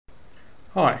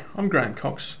Hi, I'm Graham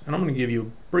Cox and I'm going to give you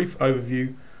a brief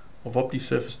overview of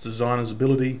OptiSurface Designer's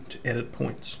ability to edit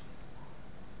points.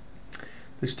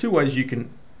 There's two ways you can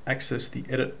access the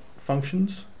edit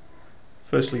functions.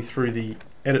 Firstly, through the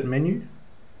edit menu.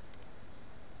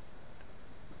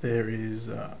 There is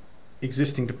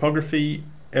existing topography,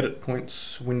 edit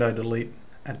points, window delete,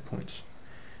 add points.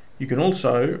 You can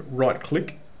also right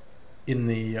click in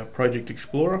the Project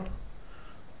Explorer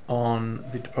on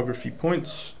the topography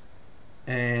points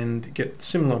and get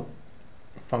similar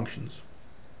functions.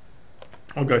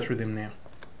 I'll go through them now.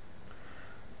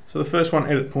 So the first one,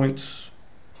 edit points,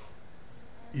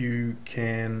 the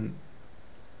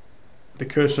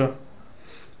cursor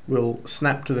will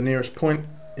snap to the nearest point.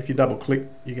 If you double click,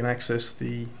 you can access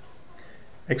the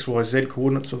XYZ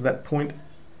coordinates of that point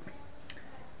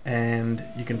and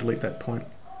you can delete that point.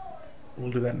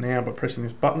 We'll do that now by pressing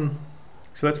this button.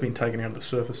 So that's been taken out of the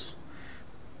surface.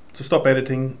 To stop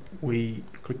editing, we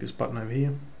click this button over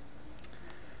here.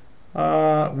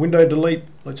 Window delete,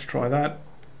 let's try that.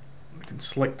 We can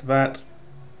select that.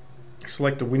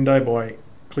 Select a window by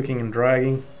clicking and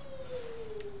dragging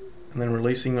and then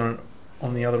releasing on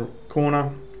the other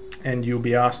corner, and you'll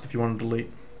be asked if you want to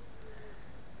delete.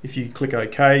 If you click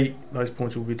OK, those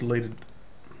points will be deleted.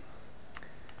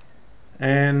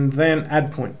 And then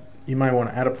add point. You may want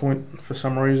to add a point for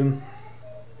some reason,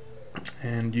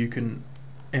 and you can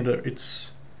enter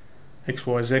its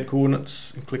XYZ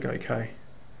coordinates and click OK.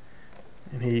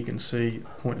 And here you can see the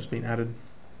point has been added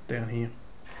down here.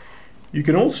 You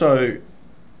can also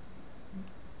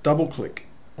double click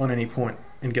on any point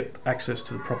and get access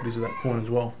to the properties of that point as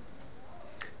well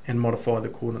and modify the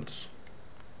coordinates.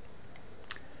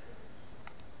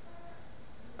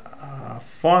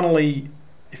 Finally,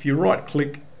 if you right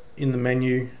click in the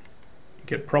menu,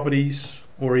 get properties,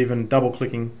 or even double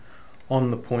clicking on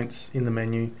the points in the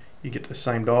menu, you get to the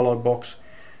same dialog box.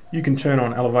 You can turn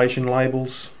on elevation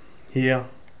labels here,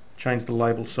 change the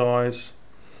label size,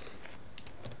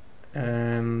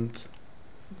 and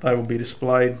they will be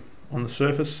displayed on the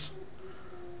surface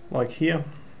like here.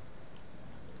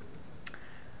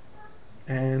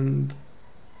 And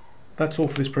that's all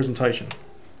for this presentation.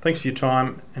 Thanks for your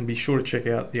time, and be sure to check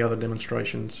out the other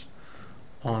demonstrations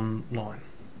online.